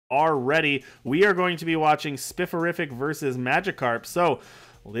are ready. We are going to be watching Spiffirific versus Magikarp. So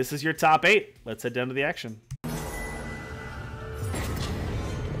this is your top 8. Let's head down to the action.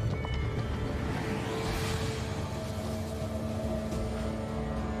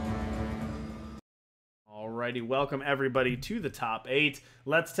 Alrighty, welcome everybody to the top 8.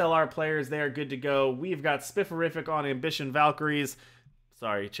 Let's tell our players they are good to go. We've got Spiffirific on Ambition Valkyries.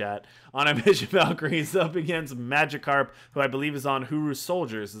 Sorry, chat. On Ambition Valkyries up against Magikarp, who I believe is on Huru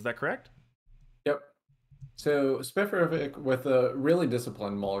Soldiers. Is that correct? Yep. So Spiffirific with a really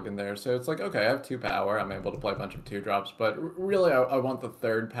disciplined mulligan there. So it's like, okay, I have 2 power. I'm able to play a bunch of 2-drops, but really I want the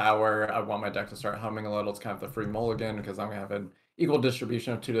 3rd power. I want my deck to start humming a little. It's kind of the free mulligan because I'm going to have an equal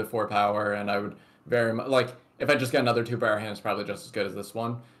distribution of 2 to 4 power, and I would very much, like, if I just get another 2-power hand, it's probably just as good as this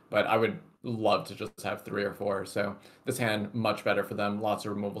one, but I would love to just have 3 or 4. So this hand, much better for them. Lots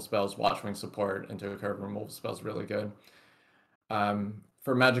of removal spells, Watchwing support into a curve removal spells, really good.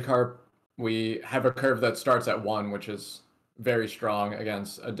 For Magikarp, we have a curve that starts at 1, which is very strong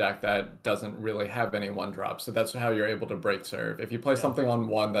against a deck that doesn't really have any 1-drops. So that's how you're able to break serve. If you play something on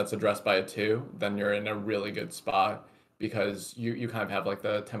 1 that's addressed by a 2, then you're in a really good spot because you kind of have like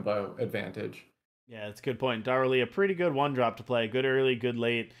the tempo advantage. Yeah, that's a good point. Darley, a pretty good 1-drop to play. Good early, good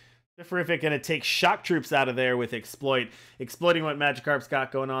late. Spiffirific going to take Shock Troops out of there with Exploit. Exploiting what Magikarp's got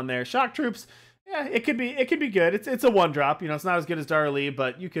going on there. Shock Troops, yeah, it could be good. It's a 1-drop. You know, it's not as good as Darley,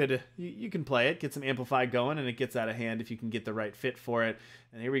 but you can play it, get some Amplify going, and it gets out of hand if you can get the right fit for it.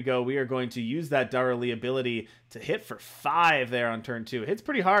 And here we go. We are going to use that Darley ability to hit for 5 there on turn 2. It hits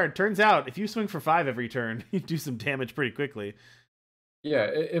pretty hard. Turns out, if you swing for 5 every turn, you do some damage pretty quickly. Yeah,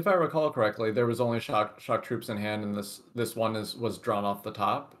 if I recall correctly, there was only shock troops in hand, and this one was drawn off the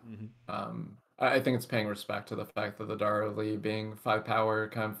top. I think it's paying respect to the fact that the Darley being 5 power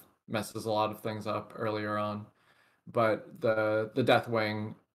kind of messes a lot of things up earlier on, but the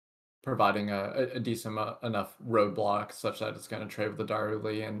Deathwing providing a decent enough roadblock such that it's going to trade with the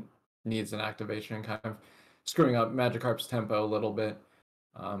Darley and needs an activation, kind of screwing up Magikarp's tempo a little bit.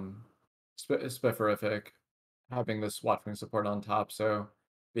 Spiffirific having this Watchwing support on top, so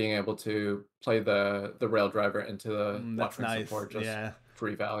being able to play the rail driver into the Watchwing support, just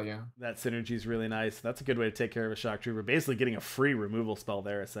free value. That synergy is really nice. That's a good way to take care of a Shock Trooper. Basically getting a free removal spell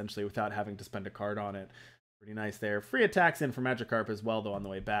there, essentially, without having to spend a card on it. Pretty nice there. Free attacks in for Magikarp as well, though, on the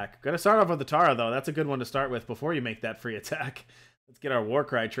way back. Gonna start off with the Tara, though. That's a good one to start with before you make that free attack. Let's get our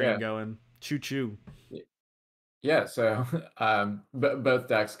Warcry train going. Choo-choo. Yeah, so both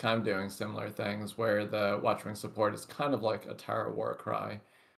decks kind of doing similar things where the Watchwing support is kind of like a Tara Warcry.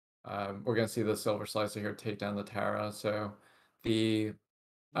 We're going to see the Silver Slicer here take down the Tara, so the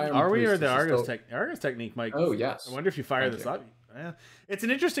Argus technique might... Oh, yes. I wonder if you fire this up. It's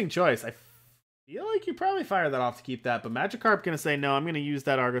an interesting choice. I feel like you probably fire that off to keep that, but Magikarp going to say, no, I'm going to use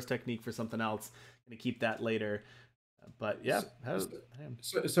that Argus technique for something else. I'm going to keep that later. But yeah,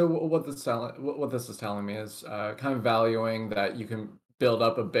 so what this is telling me is kind of valuing that you can build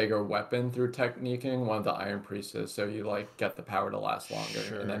up a bigger weapon through techniquing one of the Iron Priestess, so you like get the power to last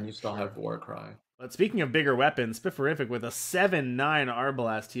longer, and then you still have Warcry. But speaking of bigger weapons, Spiffirific with a 7/9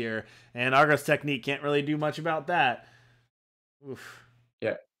 Arbalast here, and Argus technique can't really do much about that. Oof.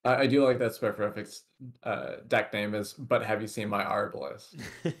 Yeah, I do like that Spiffirific's deck name is "But have you seen my Arbalast?"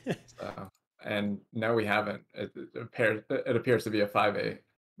 So. And no, we haven't. It appears to be a 5/8.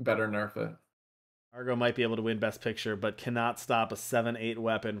 Better nerf it. Argo might be able to win Best Picture, but cannot stop a 7/8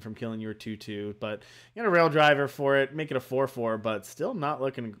 weapon from killing your 2/2. But you got a rail driver for it, make it a 4/4, but still not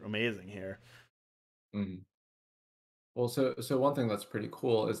looking amazing here. Well, so one thing that's pretty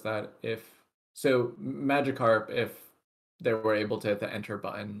cool is that Magikarp, if they were able to hit the enter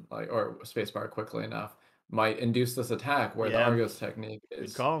button or spacebar quickly enough, might induce this attack where the Argos technique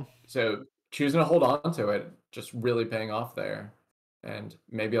is. Good call. So choosing to hold on to it, just really paying off there, and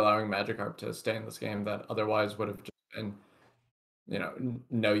maybe allowing Magikarp to stay in this game that otherwise would have just been,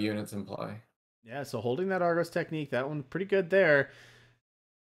 no units in play. Yeah, so holding that Argos technique, that one pretty good there.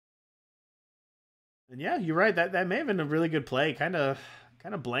 And yeah, you're right. That may have been a really good play. Kind of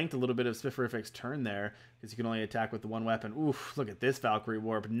blanked a little bit of Spiffirific's turn there because you can only attack with the one weapon. Oof, look at this Valkyrie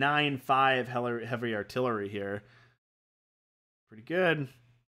Warp. 9/5 heavy artillery here. Pretty good.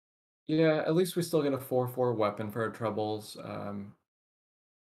 Yeah, at least we still get a 4/4 weapon for our troubles.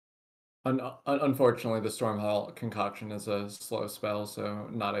 Unfortunately, the Stormhall Concoction is a slow spell, so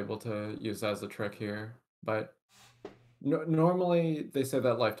not able to use that as a trick here. But normally, they say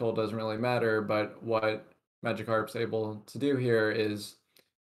that life total doesn't really matter, but what Magikarp's able to do here is,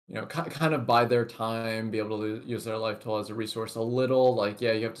 kind of buy their time, be able to use their life total as a resource a little. Like,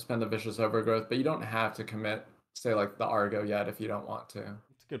 yeah, you have to spend the Vicious Overgrowth, but you don't have to commit, say, like the Argo yet if you don't want to.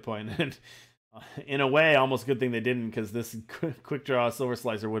 Good point. And in a way, almost a good thing they didn't, because this quick draw Silver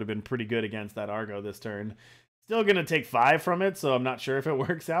Slicer would have been pretty good against that Argo this turn. Still going to take 5 from it, so I'm not sure if it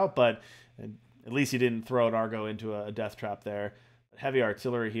works out, but at least you didn't throw an Argo into a death trap there. But heavy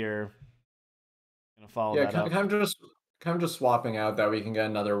artillery here. Going to follow that up. Kind of just swapping out that we can get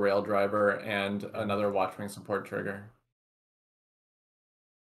another rail driver and another Watchwing support trigger.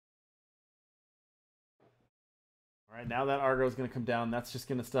 All right, now that Argo is going to come down, that's just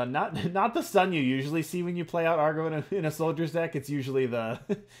going to stun. Not the stun you usually see when you play out Argo in a soldier's deck. It's usually the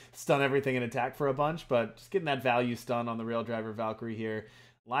stun everything and attack for a bunch, but just getting that value stun on the rail driver Valkyrie here.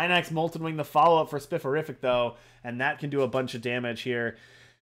 Linax Molten Wing, the follow-up for Spifferific, though, and that can do a bunch of damage here.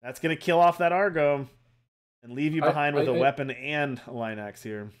 That's going to kill off that Argo and leave you behind with a weapon and a Linax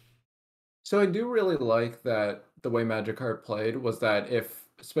here. So I do really like that the way Magikarp played was that if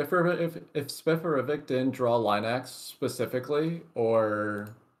Spifferific didn't draw Linax specifically,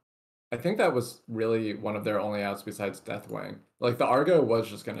 or I think that was really one of their only outs besides Deathwing. Like the Argo was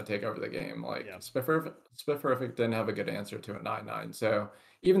just going to take over the game. Like Spifferific didn't have a good answer to a 9/9. So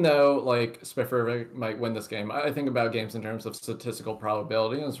even though like Spifferific might win this game, I think about games in terms of statistical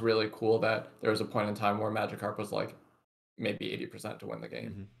probability, and it's really cool that there was a point in time where Magikarp was like maybe 80% to win the game.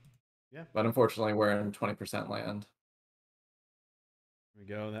 Mm-hmm. Yeah. But unfortunately, we're in 20% land. There we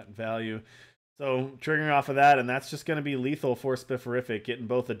go, that value. So triggering off of that, and that's just going to be lethal for Spifferific, getting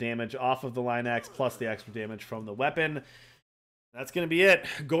both the damage off of the Linax plus the extra damage from the weapon. That's going to be it.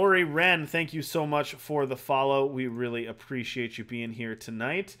 Gory Ren, thank you so much for the follow. We really appreciate you being here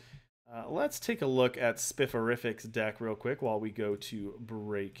tonight. Let's take a look at Spifferific's deck real quick while we go to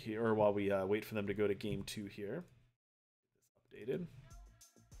break here, or while we wait for them to go to game 2 here. Updated.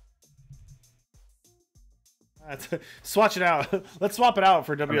 Swatch it out. Let's swap it out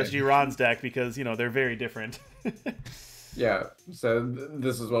for WSG Ron's deck because, you know, they're very different. Yeah, so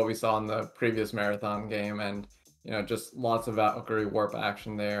this is what we saw in the previous marathon game, and, you know, just lots of Valkyrie warp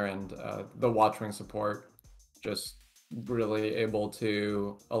action there, and the Watchwing support just really able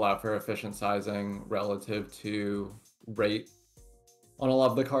to allow for efficient sizing relative to rate on a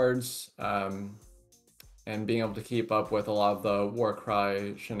lot of the cards, and being able to keep up with a lot of the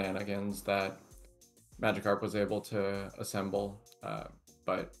Warcry shenanigans that Magikarp was able to assemble,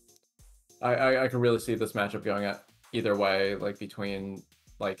 but I can really see this matchup going at either way, like between,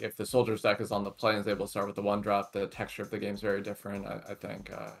 like if the Soldier's deck is on the play and is able to start with the 1-drop, the texture of the game is very different. I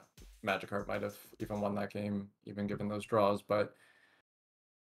think Magikarp might have even won that game, even given those draws, but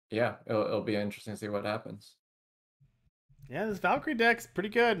yeah, it'll be interesting to see what happens. Yeah, this Valkyrie deck's pretty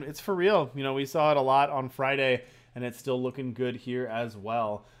good. It's for real. You know, we saw it a lot on Friday, and it's still looking good here as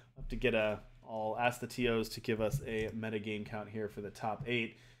well. I'll have to get I'll ask the TOs to give us a metagame count here for the top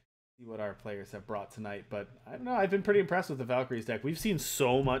 8. See what our players have brought tonight. But I don't know, I've been pretty impressed with the Valkyries deck. We've seen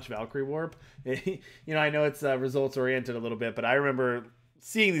so much Valkyrie Warp. You know, I know it's results oriented a little bit, but I remember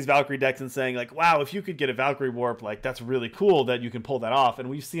seeing these Valkyrie decks and saying like, wow, if you could get a Valkyrie Warp, like that's really cool that you can pull that off. And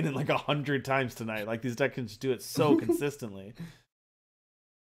we've seen it like 100 times tonight. Like these decks can just do it so consistently.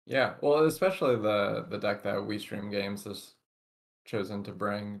 Yeah, well, especially the deck that We Stream Games has chosen to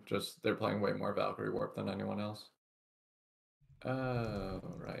bring, just they're playing way more Valkyrie Warp than anyone else. Oh,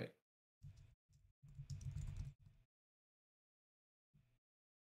 right.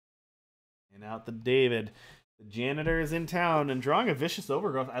 And out the David. The janitor is in town and drawing a Vicious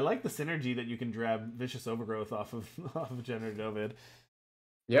Overgrowth. I like the synergy that you can grab Vicious Overgrowth off of Janitor David.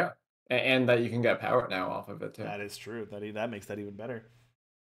 Yeah, and that you can get power now off of it too. That is true. That makes that even better.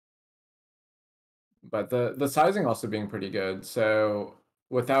 But the sizing also being pretty good. So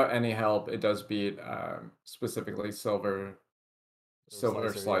without any help, it does beat specifically Silver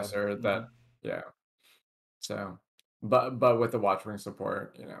Slicer. Yeah. That yeah. So, but with the Watchwing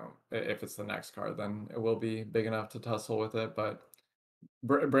support, you know, if it's the next card, then it will be big enough to tussle with it. But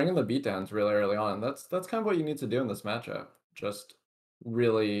bringing the beatdowns really early on, that's kind of what you need to do in this matchup. Just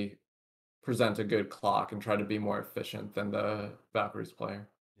really present a good clock and try to be more efficient than the Valkyries player.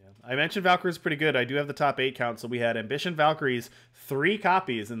 I mentioned Valkyries pretty good. I do have the top 8 count. So we had Ambition Valkyries, 3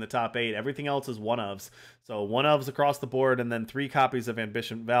 copies in the top 8. Everything else is 1-ofs. So 1-ofs across the board, and then 3 copies of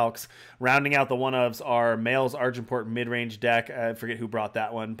Ambition Valks. Rounding out the 1-ofs are Male's Argenport mid-range deck. I forget who brought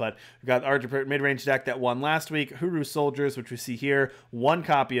that one, but we got Argenport mid-range deck that won last week. Huru Soldiers, which we see here. 1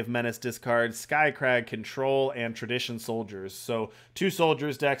 copy of Menace Discard, Skycrag Control, and Tradition Soldiers. So 2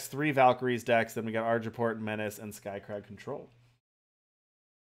 Soldiers decks, 3 Valkyries decks. Then we got Argenport, Menace, and Skycrag Control.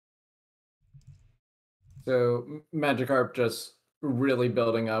 So Magikarp just really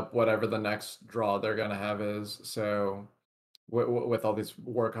building up whatever the next draw they're going to have is. So with all these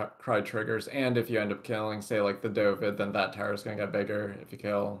Warcry triggers. And if you end up killing, say, like the Dovid, then that tower is going to get bigger. If you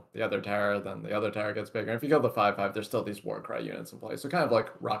kill the other tower, then the other tower gets bigger. If you kill the 5/5, there's still these Warcry units in play. So kind of like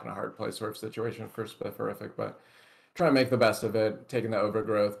rock and a hard place sort of situation for Spifferific, but try to make the best of it, taking the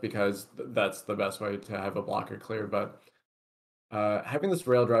overgrowth because that's the best way to have a blocker clear. But having this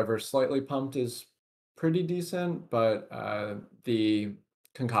rail driver slightly pumped is pretty decent, but the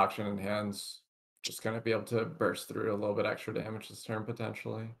concoction in hands just gonna be able to burst through a little bit extra damage this turn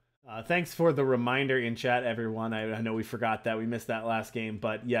potentially. Thanks for the reminder in chat, everyone. I know we forgot that. We missed that last game.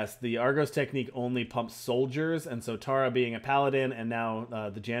 But yes, the Argos technique only pumps soldiers. And so Tara being a paladin and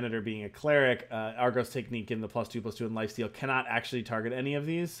now the janitor being a cleric, Argos technique in the +2/+2 and lifesteal cannot actually target any of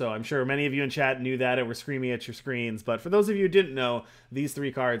these. So I'm sure many of you in chat knew that and were screaming at your screens. But for those of you who didn't know, these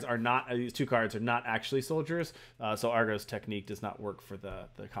two cards are not actually soldiers. So Argos technique does not work for the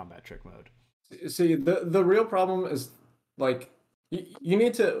combat trick mode. See, the real problem is like, you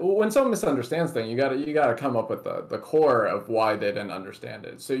need to, when someone misunderstands things, you gotta come up with the core of why they didn't understand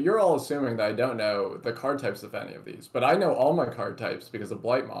it. So you're all assuming that I don't know the card types of any of these, but I know all my card types because of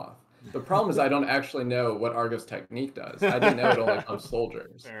Blight Moth. The problem is I don't actually know what Argos technique does. I didn't know it only pumps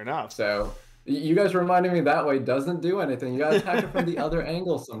soldiers. Fair enough. So you guys reminding me that way doesn't do anything. You gotta attack it from the other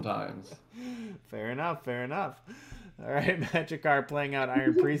angle sometimes. Fair enough. Fair enough. All right, Magikarp playing out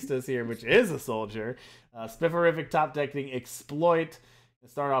Iron Priestess here, which is a soldier. Spifferific top decking Exploit.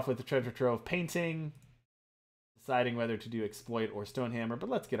 Start off with the Treasure Trove Painting. Deciding whether to do Exploit or Stonehammer, but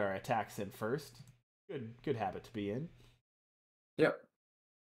let's get our attacks in first. Good habit to be in. Yep.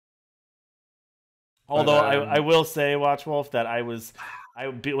 Although I will say, Watchwolf, that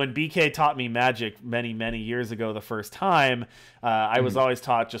when BK taught me Magic many years ago the first time, I was always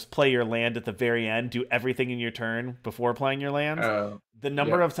taught just play your land at the very end, do everything in your turn before playing your lands. The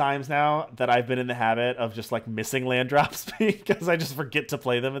number of times now that I've been in the habit of just like missing land drops because I just forget to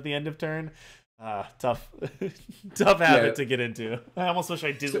play them at the end of turn. Tough habit to get into. I almost wish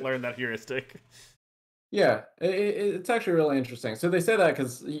I didn't learn that heuristic. Yeah, it's actually really interesting. So they say that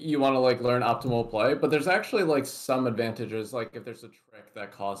because you want to like learn optimal play, but there's actually like some advantages, like if there's a trick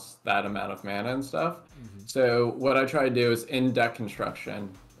that costs that amount of mana and stuff. So what I try to do is in deck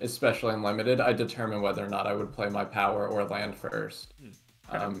construction, especially in limited, I determine whether or not I would play my power or land first.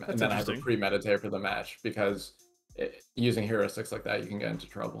 And then I have to premeditate for the match because using heuristics like that, you can get into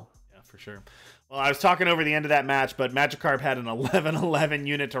trouble. Yeah, for sure. Well, I was talking over the end of that match, but Magikarp had an 11/11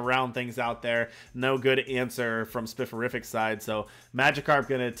 unit to round things out there. No good answer from Spifferific's side, so Magikarp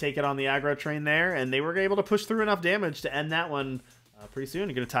going to take it on the aggro train there, and they were able to push through enough damage to end that one pretty soon.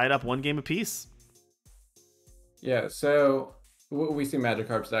 You're going to tie it up 1 game apiece. Yeah, so we see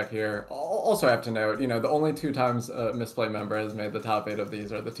Magikarp's deck here. Also, I have to note, the only 2 times a misplay member has made the top 8 of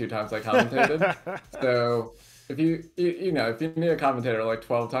these are the 2 times I commentated. So if you need a commentator like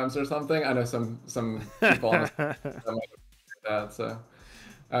 12 times or something, I know some people on that. So,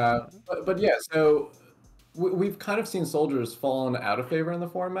 but yeah, so we've kind of seen soldiers fallen out of favor in the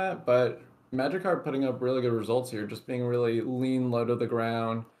format, but Magikarp putting up really good results here, just being really lean, low to the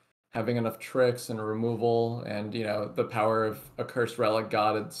ground, having enough tricks and removal, and the power of a cursed relic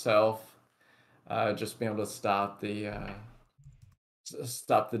god itself, just being able to stop the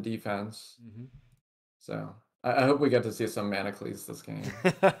defense. So I hope we get to see some Manacles this game.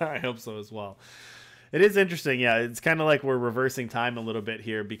 I hope so as well. It is interesting, yeah. It's kind of like we're reversing time a little bit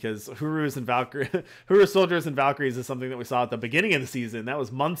here because Huru Soldiers and Valkyries is something that we saw at the beginning of the season. That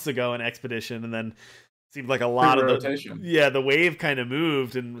was months ago in Expedition, and then seemed like a lot of rotation. The wave kind of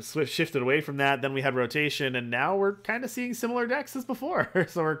moved and shifted away from that. Then we had rotation, and now we're kind of seeing similar decks as before.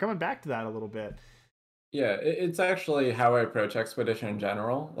 So we're coming back to that a little bit. Yeah, it's actually how I approach Expedition in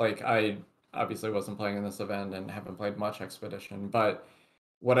general. Like, I obviously wasn't playing in this event and haven't played much Expedition, but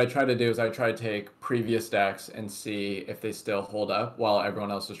what I try to do is I try to take previous decks and see if they still hold up while everyone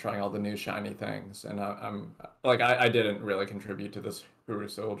else is trying all the new shiny things. And I'm like, I didn't really contribute to this Huru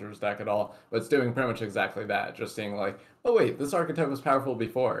Soldiers deck at all, but it's doing pretty much exactly that. Just seeing like, oh wait, this archetype was powerful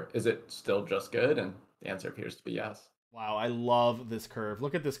before. Is it still just good? And the answer appears to be yes. Wow, I love this curve.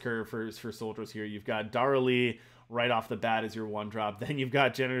 Look at this curve for soldiers here. You've got Darali right off the bat as your 1-drop. Then you've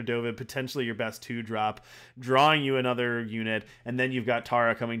got Janitor Dovid, potentially your best 2-drop, drawing you another unit. And then you've got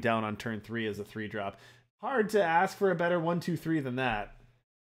Tara coming down on turn 3 as a 3-drop. Hard to ask for a better 1-2-3 than that.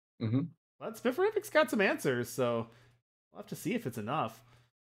 But Spifferific's got some answers, so we'll have to see if it's enough.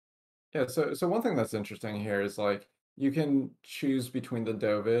 Yeah, so one thing that's interesting here is like, you can choose between the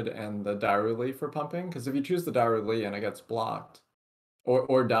Dovid and the Daruli for pumping, because if you choose the Daruli and it gets blocked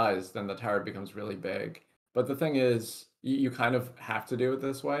or dies, then the tower becomes really big. But the thing is, you kind of have to do it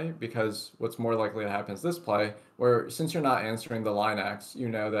this way because what's more likely to happen is this play, where since you're not answering the line X, you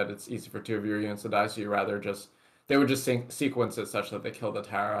know that it's easy for two of your units to die, so you rather just they would just sequence it such that they kill the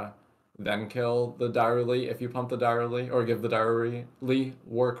Tara, then kill the Direly if you pump the Direly or give the Direly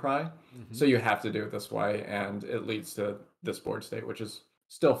War Cry. So you have to do it this way, and it leads to this board state, which is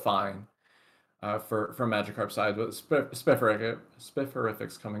still fine for Magikarp's side, but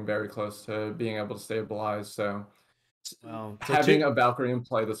Spifferific's coming very close to being able to stabilize. So Well, so having a Valkyrie in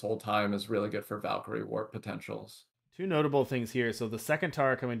play this whole time is really good for Valkyrie warp potentials. two notable things here. So the second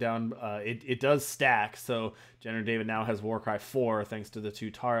Tara coming down, it does stack. So Jenner David now has Warcry 4 thanks to the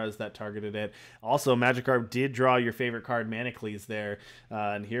two Taras that targeted it. Also, Magikarp did draw your favorite card, Manacles, there.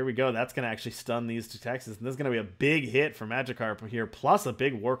 And here we go. That's going to actually stun these two Texas. And this is going to be a big hit for Magikarp here, plus a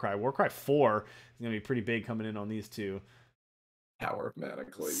big Warcry. Warcry 4 is going to be pretty big coming in on these two. Power of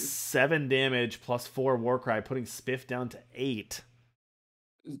Manacles. 7 damage plus 4 Warcry, putting Spiff down to 8.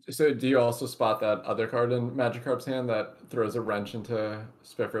 So do you also spot that other card in Magikarp's hand that throws a wrench into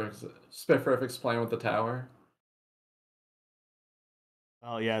Spifferific's playing with the tower?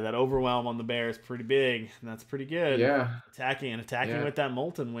 Oh yeah, that overwhelm on the bear is pretty big, and that's pretty good. Yeah. Attacking Yeah. with that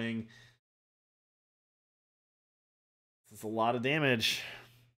Molten Wing. This is a lot of damage.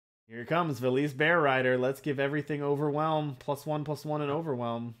 Here comes Valise Bear Rider. Let's give everything overwhelm. +1/+1 and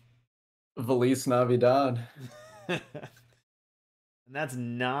overwhelm. Valise Navidad. And that's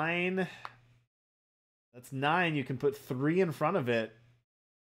 9. That's 9. You can put 3 in front of it.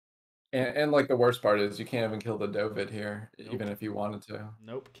 And like the worst part is you can't even kill the Dovid here, Nope. even if you wanted to.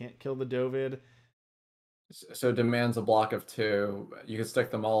 Nope, can't kill the Dovid. So it demands a block of 2. You can stick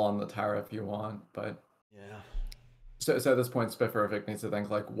them all on the Tara if you want, but yeah. So at this point, Spifferific needs to think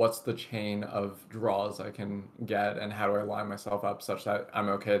like, what's the chain of draws I can get, and how do I line myself up such that I'm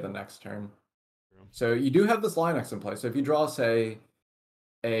okay the next turn? True. So you do have this line X in play. So if you draw, say,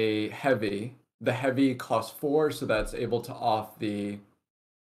 a heavy, the heavy costs 4, so that's able to off the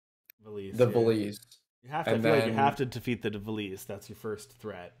Valise. Valise. You have to. I feel like you have to defeat the Valise. That's your first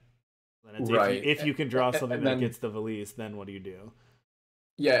threat. Then it's Right. If you can draw something then, that gets the Valise, then what do you do?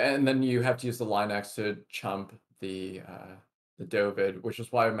 Yeah, and then you have to use the line X to chump the Dovid, which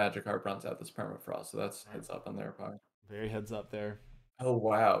is why Magikarp runs out this Permafrost. So that's heads up on their part. Very heads up there. Oh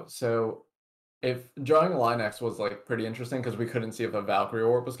wow! So if drawing a line X was like pretty interesting because we couldn't see if a Valkyrie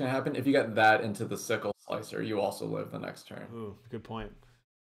Warp was going to happen, if you get that into the Sickle Slicer, you also live the next turn. Ooh, good point.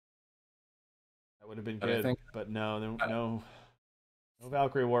 That would have been good, but no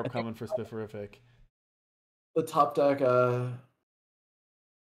Valkyrie Warp coming for Spifferific. The top deck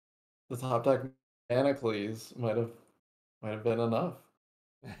Manacles might have been enough.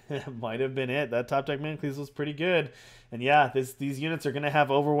 Might have been it. That top deck Manacles was pretty good. And yeah, these units are going to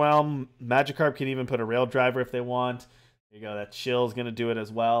have Overwhelm. Magikarp can even put a Rail Driver if they want. There you go. That Chill's going to do it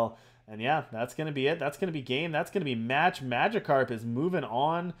as well. And yeah, that's going to be it. That's going to be game. That's going to be match. Magikarp is moving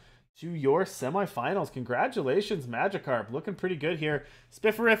on to your semifinals. Congratulations, Magikarp. Looking pretty good here.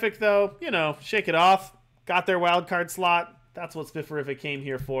 Spifferific, though, shake it off. Got their wild card slot. That's what Spifferific came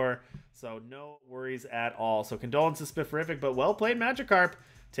here for. So no worries at all. So condolences, Spifferific, but well played, Magikarp.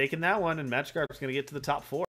 Taking that one, and Magikarp's going to get to the top 4.